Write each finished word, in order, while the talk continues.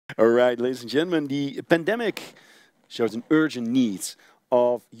All right, ladies and gentlemen, the pandemic shows an urgent need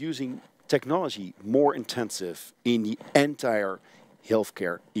of using technology more intensive in the entire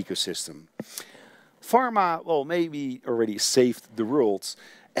healthcare ecosystem. Pharma, well, maybe already saved the world,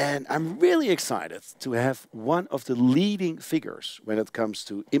 and I'm really excited to have one of the leading figures when it comes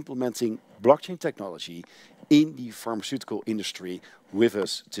to implementing blockchain technology in the pharmaceutical industry with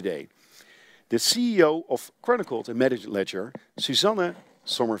us today. The CEO of Chronicled and Managed Ledger, Susanne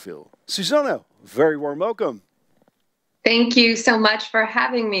Somerville. Susanne, very warm welcome. Thank you so much for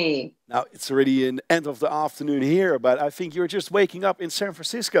having me. Now, it's already the end of the afternoon here, but I think you're just waking up in San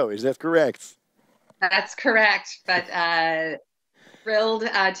Francisco. Is that correct? That's correct, but thrilled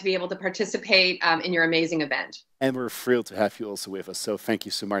to be able to participate in your amazing event. And we're thrilled to have you also with us. So thank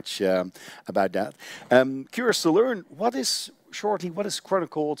you so much about that. Curious to learn, what is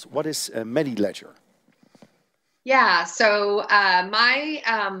Chronicled, what is MediLedger? Yeah, so my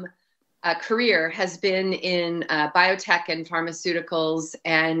career has been in biotech and pharmaceuticals,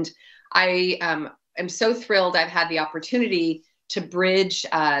 and I am so thrilled I've had the opportunity to bridge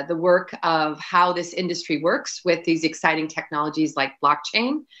the work of how this industry works with these exciting technologies like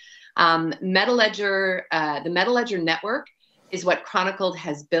blockchain. The MetaLedger network is what Chronicled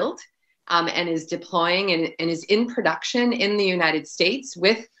has built and is deploying and is in production in the United States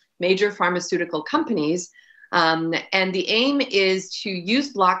with major pharmaceutical companies. And the aim is to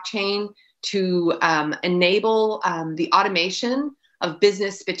use blockchain to enable the automation of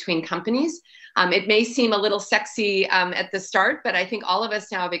business between companies. It may seem a little sexy at the start, but I think all of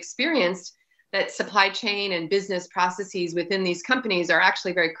us now have experienced that supply chain and business processes within these companies are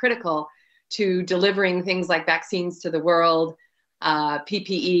actually very critical to delivering things like vaccines to the world,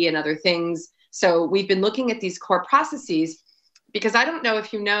 PPE and other things. So we've been looking at these core processes because I don't know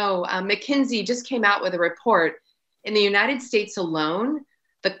if you know, McKinsey just came out with a report. In the United States alone,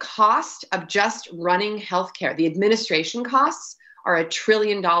 the cost of just running healthcare, the administration costs, are $1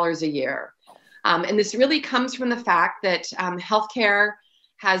 trillion a year. And this really comes from the fact that healthcare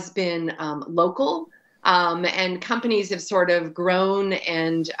has been local and companies have sort of grown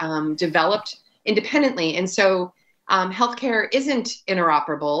and developed independently. And so healthcare isn't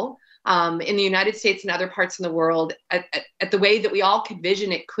interoperable in the United States and other parts in the world at the way that we all could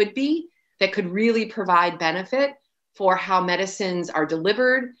vision it could be, that could really provide benefit for how medicines are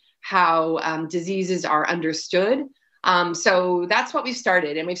delivered, how diseases are understood. So that's what we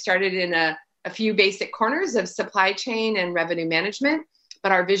started. And we've started in a few basic corners of supply chain and revenue management,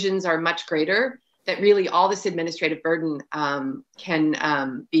 but our visions are much greater, that really all this administrative burden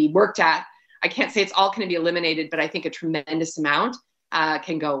can be worked at. I can't say it's all going to be eliminated, but I think a tremendous amount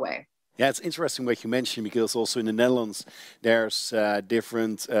can go away. Yeah, it's interesting what you mentioned, because also in the Netherlands, there's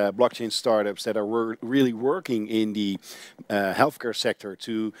different blockchain startups that are really working in the healthcare sector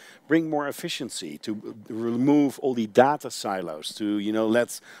to bring more efficiency, to remove all the data silos, to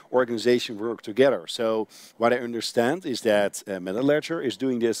let organizations work together. So what I understand is that MetaLedger is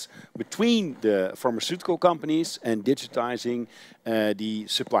doing this between the pharmaceutical companies and digitizing the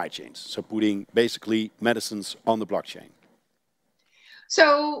supply chains. So putting basically medicines on the blockchain.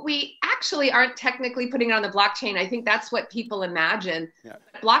 So we actually aren't technically putting it on the blockchain. I think that's what people imagine. Yeah.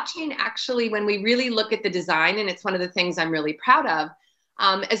 Blockchain actually, when we really look at the design, and it's one of the things I'm really proud of,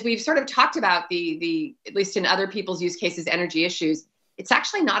 as we've sort of talked about at least in other people's use cases, energy issues, it's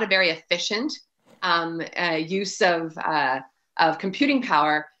actually not a very efficient use of computing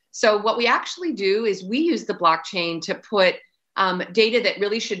power. So what we actually do is we use the blockchain to put data that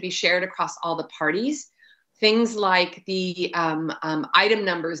really should be shared across all the parties. Things like the item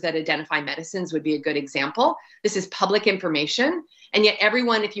numbers that identify medicines would be a good example. This is public information, and yet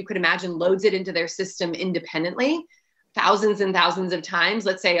everyone, if you could imagine, loads it into their system independently, thousands and thousands of times.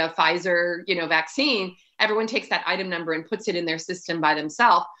 Let's say a Pfizer, vaccine, everyone takes that item number and puts it in their system by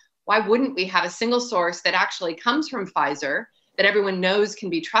themselves. Why wouldn't we have a single source that actually comes from Pfizer that everyone knows can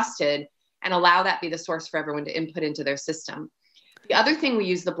be trusted, and allow that be the source for everyone to input into their system? The other thing we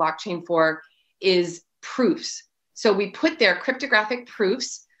use the blockchain for is proofs. So we put their cryptographic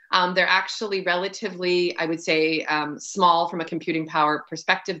proofs. They're actually relatively, I would say, small from a computing power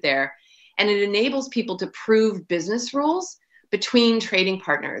perspective there. And it enables people to prove business rules between trading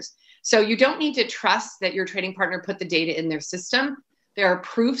partners. So you don't need to trust that your trading partner put the data in their system. There are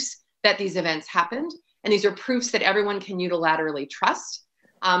proofs that these events happened. And these are proofs that everyone can unilaterally trust.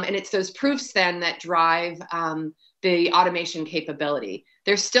 And it's those proofs then that drive the automation capability.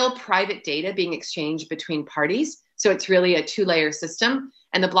 There's still private data being exchanged between parties. So it's really a two-layer system.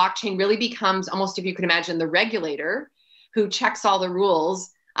 And the blockchain really becomes almost, if you can imagine, the regulator who checks all the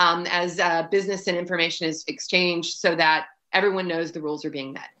rules as business and information is exchanged, so that everyone knows the rules are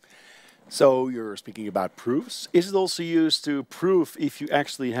being met. So you're speaking about proofs. Is it also used to prove if you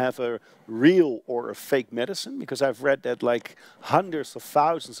actually have a real or a fake medicine? Because I've read that like hundreds of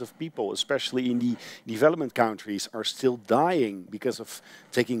thousands of people, especially in the development countries, are still dying because of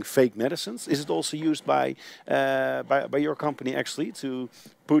taking fake medicines. Is it also used by your company actually to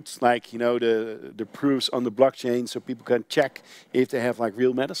put like, you know, the proofs on the blockchain so people can check if they have like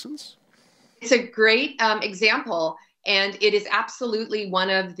real medicines? It's a great example. And it is absolutely one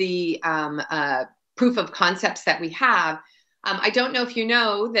of the proof of concepts that we have. I don't know if you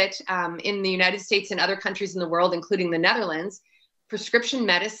know that in the United States and other countries in the world, including the Netherlands, prescription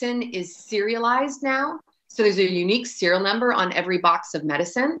medicine is serialized now. So there's a unique serial number on every box of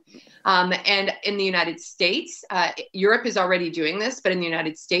medicine. And in the United States, Europe is already doing this, but in the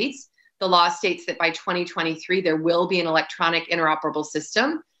United States, the law states that by 2023, there will be an electronic interoperable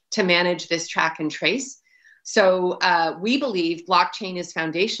system to manage this track and trace. So we believe blockchain is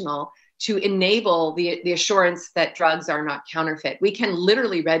foundational to enable the assurance that drugs are not counterfeit. We can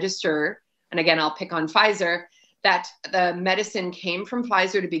literally register, and again, I'll pick on Pfizer, that the medicine came from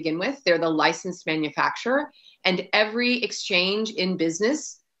Pfizer to begin with. They're the licensed manufacturer. And every exchange in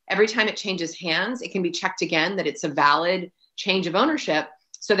business, every time it changes hands, it can be checked again that it's a valid change of ownership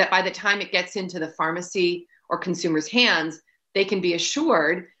so that by the time it gets into the pharmacy or consumer's hands, they can be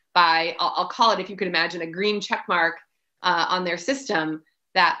assured by, I'll call it, if you could imagine, a green check mark on their system,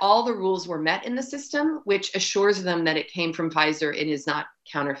 that all the rules were met in the system, which assures them that it came from Pfizer and is not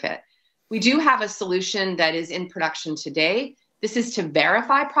counterfeit. We do have a solution that is in production today. This is to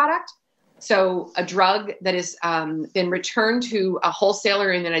verify product. So a drug that has been returned to a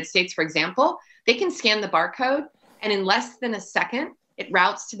wholesaler in the United States, for example, they can scan the barcode, and in less than a second, it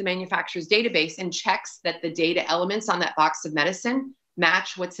routes to the manufacturer's database and checks that the data elements on that box of medicine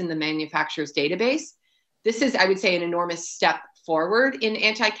match what's in the manufacturer's database. This is, I would say, an enormous step forward in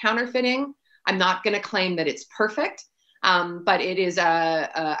anti-counterfeiting. I'm not going to claim that it's perfect, but it is,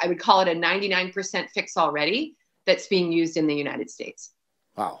 I would call it a 99% fix already that's being used in the United States.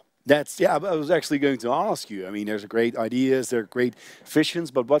 Wow. That's, yeah, I was actually going to ask you. I mean, there's great ideas, there are great visions,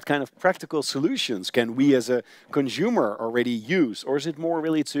 but what kind of practical solutions can we as a consumer already use? Or is it more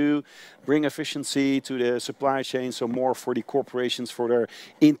really to bring efficiency to the supply chain, so more for the corporations for their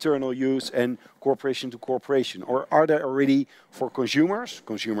internal use and corporation to corporation? Or are there already for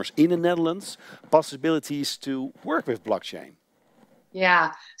consumers in the Netherlands, possibilities to work with blockchain?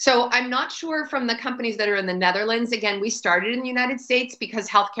 Yeah, so I'm not sure from the companies that are in the Netherlands. Again, we started in the United States because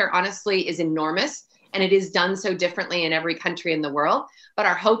healthcare honestly is enormous and it is done so differently in every country in the world. But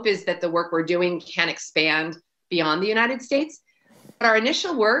our hope is that the work we're doing can expand beyond the United States. But our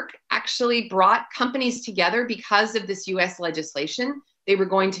initial work actually brought companies together because of this US legislation. They were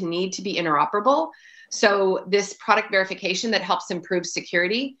going to need to be interoperable. So this product verification that helps improve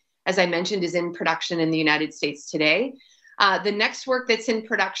security, as I mentioned, is in production in the United States today. The next work that's in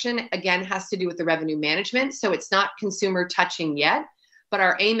production, again, has to do with the revenue management. So it's not consumer touching yet, but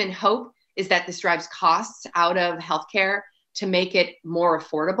our aim and hope is that this drives costs out of healthcare to make it more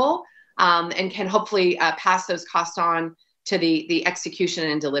affordable and can hopefully pass those costs on to the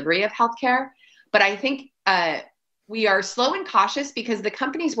execution and delivery of healthcare. But I think we are slow and cautious because the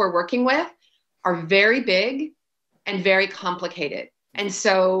companies we're working with are very big and very complicated. And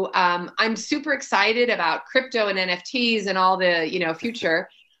so I'm super excited about crypto and NFTs and all the future,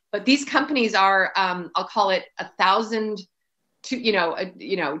 but these companies are I'll call it 1,000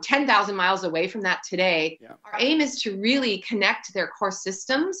 to 10,000 miles away from that today. Yeah. Our aim is to really connect their core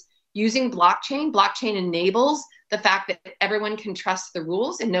systems using blockchain. Blockchain enables the fact that everyone can trust the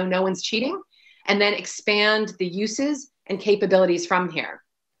rules and know no one's cheating, and then expand the uses and capabilities from here.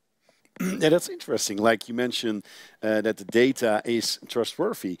 Yeah, that's interesting. Like you mentioned that the data is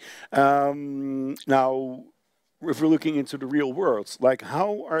trustworthy. Now, if we're looking into the real world, like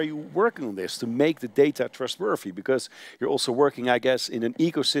how are you working on this to make the data trustworthy? Because you're also working, I guess, in an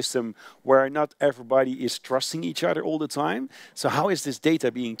ecosystem where not everybody is trusting each other all the time. So how is this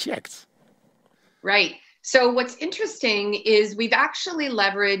data being checked? Right. So what's interesting is we've actually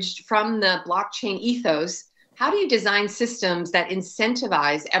leveraged from the blockchain ethos. How do you design systems that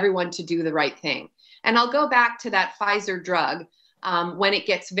incentivize everyone to do the right thing? And I'll go back to that Pfizer drug. When it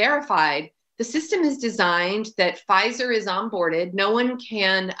gets verified, the system is designed that Pfizer is onboarded. No one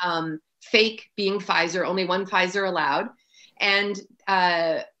can fake being Pfizer, only one Pfizer allowed. And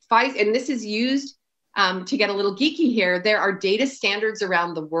and this is used to get a little geeky here. There are data standards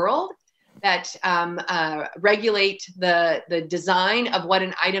around the world that regulate the design of what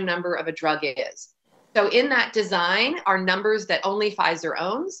an item number of a drug is. So in that design are numbers that only Pfizer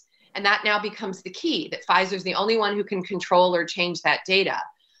owns, And that now becomes the key, that Pfizer is the only one who can control or change that data.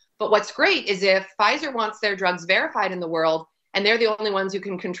 But what's great is if Pfizer wants their drugs verified in the world and they're the only ones who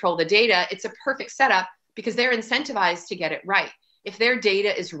can control the data, it's a perfect setup because they're incentivized to get it right. If their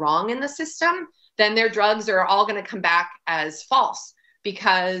data is wrong in the system, then their drugs are all going to come back as false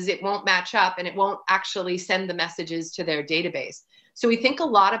because it won't match up and it won't actually send the messages to their database. So we think a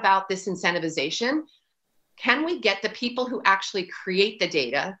lot about this incentivization. Can we get the people who actually create the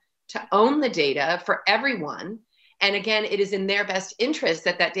data to own the data for everyone? And again, it is in their best interest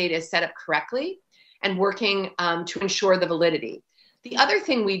that that data is set up correctly and working to ensure the validity. The other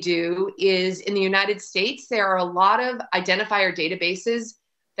thing we do is in the United States, there are a lot of identifier databases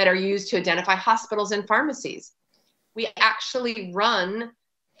that are used to identify hospitals and pharmacies. We actually run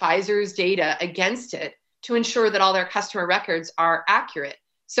Pfizer's data against it to ensure that all their customer records are accurate.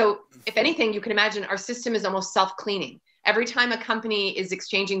 So if anything, you can imagine our system is almost self-cleaning. Every time a company is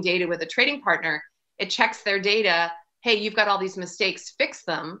exchanging data with a trading partner, it checks their data. Hey, you've got all these mistakes, fix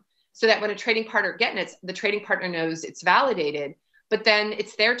them. So that when a trading partner gets it, the trading partner knows it's validated, but then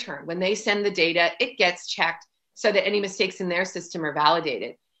it's their turn. When they send the data, it gets checked so that any mistakes in their system are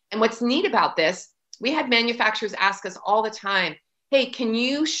validated. And what's neat about this, we had manufacturers ask us all the time, hey, can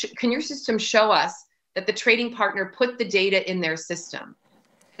your system show us that the trading partner put the data in their system?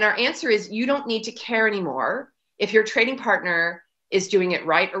 And our answer is you don't need to care anymore if your trading partner is doing it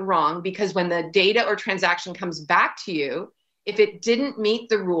right or wrong, because when the data or transaction comes back to you, if it didn't meet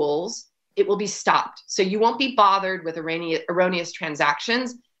the rules, it will be stopped. So you won't be bothered with erroneous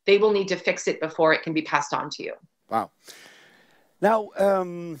transactions. They will need to fix it before it can be passed on to you. Wow. Now,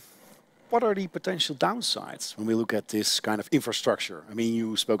 what are the potential downsides when we look at this kind of infrastructure? I mean,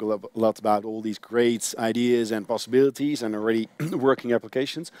 you spoke a lot about all these great ideas and possibilities and already working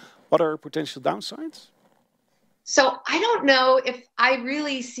applications. What are potential downsides? So I don't know if I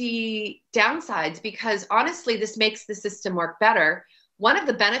really see downsides because honestly, this makes the system work better. One of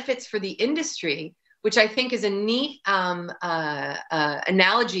the benefits for the industry, which I think is a neat analogy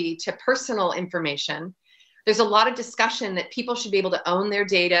to personal information, there's a lot of discussion that people should be able to own their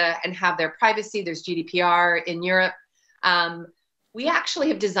data and have their privacy. There's GDPR in Europe. We actually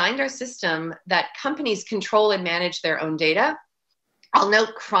have designed our system that companies control and manage their own data. I'll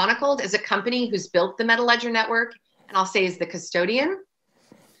note Chronicled as a company who's built the MetaLedger network, and I'll say is the custodian.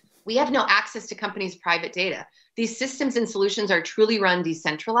 We have no access to companies' private data. These systems and solutions are truly run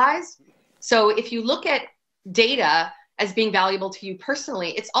decentralized. So if you look at data as being valuable to you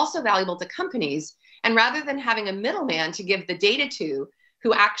personally, it's also valuable to companies. And rather than having a middleman to give the data to,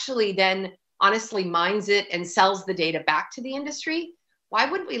 who actually then honestly mines it and sells the data back to the industry, why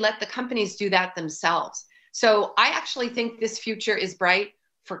wouldn't we let the companies do that themselves? So I actually think this future is bright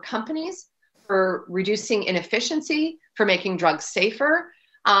for companies, for reducing inefficiency, for making drugs safer.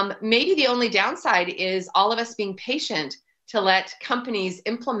 Maybe the only downside is all of us being patient to let companies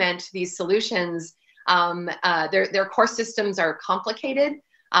implement these solutions. Their core systems are complicated,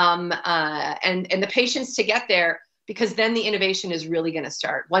 and the patience to get there, because then the innovation is really going to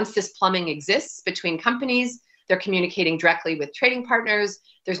start. Once this plumbing exists between companies, they're communicating directly with trading partners.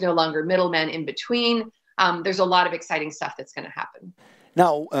 There's no longer middlemen in between. There's a lot of exciting stuff that's going to happen.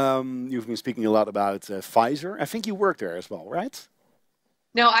 Now, you've been speaking a lot about Pfizer. I think you worked there as well, right?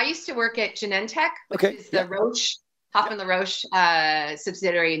 No, I used to work at Genentech, which is the Roche, Hoffmann-La-Roche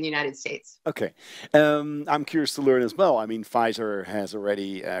subsidiary in the United States. Okay. I'm curious to learn as well. I mean, Pfizer has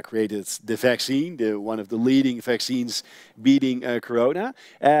already created the vaccine, one of the leading vaccines beating Corona.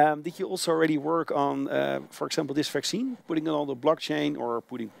 Did you also already work on, for example, this vaccine, putting it on the blockchain or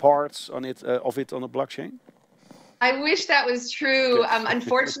putting parts on it of it on the blockchain? I wish that was true.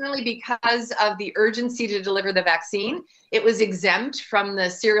 Unfortunately, because of the urgency to deliver the vaccine, it was exempt from the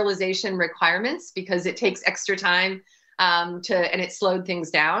serialization requirements because it takes extra time and it slowed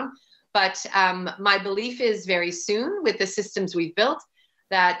things down. But my belief is very soon with the systems we've built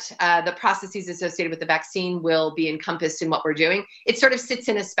that the processes associated with the vaccine will be encompassed in what we're doing. It sort of sits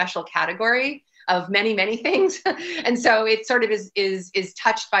in a special category of many, many things. And so it sort of is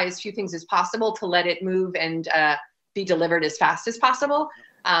touched by as few things as possible to let it move and be delivered as fast as possible.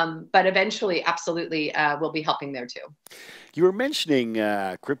 But eventually, absolutely, we'll be helping there too. You were mentioning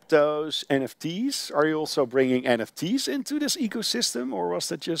cryptos, NFTs. Are you also bringing NFTs into this ecosystem, or was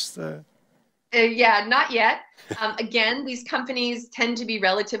that just... Yeah, not yet. Again, these companies tend to be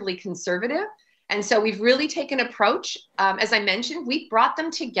relatively conservative. And so we've really taken an approach. As I mentioned, we brought them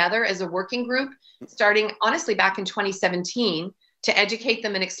together as a working group, starting honestly back in 2017, to educate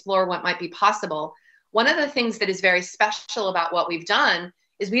them and explore what might be possible. One of the things that is very special about what we've done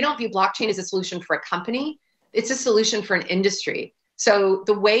is we don't view blockchain as a solution for a company. It's a solution for an industry. So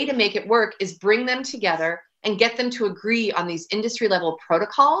the way to make it work is bring them together and get them to agree on these industry level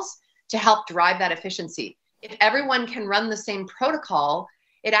protocols to help drive that efficiency. If everyone can run the same protocol,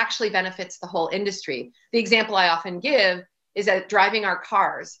 it actually benefits the whole industry. The example I often give is that driving our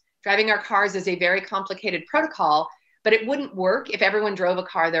cars. Driving our cars is a very complicated protocol, but it wouldn't work if everyone drove a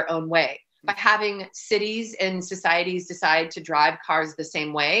car their own way. By having cities and societies decide to drive cars the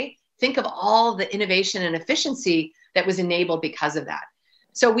same way, think of all the innovation and efficiency that was enabled because of that.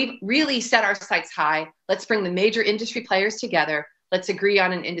 So we've really set our sights high. Let's bring the major industry players together. Let's agree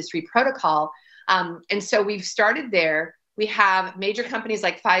on an industry protocol. And so we've started there. We have major companies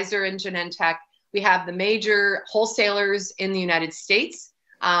like Pfizer and Genentech. We have the major wholesalers in the United States.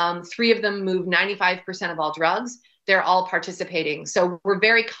 3 of them move 95% of all drugs. They're all participating. So we're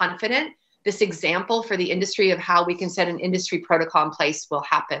very confident this example for the industry of how we can set an industry protocol in place will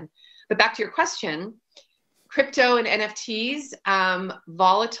happen. But back to your question, crypto and NFTs,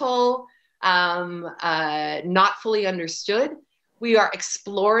 volatile, not fully understood. We are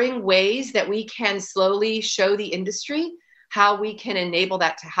exploring ways that we can slowly show the industry how we can enable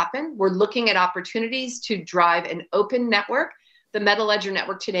that to happen. We're looking at opportunities to drive an open network. The MetaLedger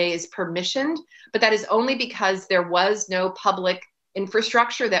network today is permissioned, but that is only because there was no public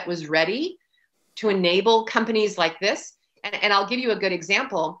infrastructure that was ready to enable companies like this. And I'll give you a good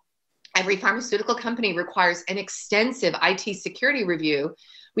example. Every pharmaceutical company requires an extensive IT security review.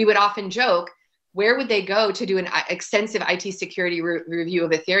 We would often joke, where would they go to do an extensive IT security review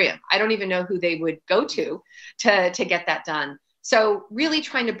of Ethereum? I don't even know who they would go to get that done. So really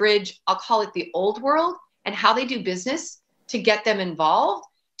trying to bridge, I'll call it the old world and how they do business to get them involved,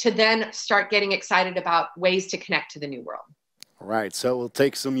 to then start getting excited about ways to connect to the new world. All right, so it will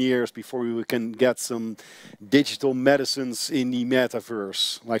take some years before we can get some digital medicines in the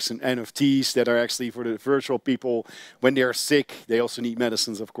metaverse, like some NFTs that are actually for the virtual people. When they're sick, they also need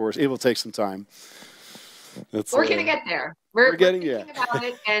medicines, of course. It will take some time. We're going to get there. We're thinking about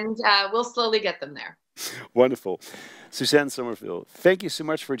it, and we'll slowly get them there. Wonderful. Susanne Somerville, thank you so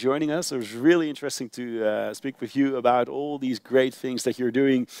much for joining us. It was really interesting to speak with you about all these great things that you're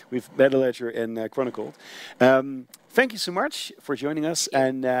doing with MetaLedger and Chronicled. Thank you so much for joining us,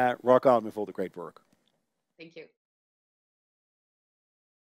 and rock on with all the great work. Thank you.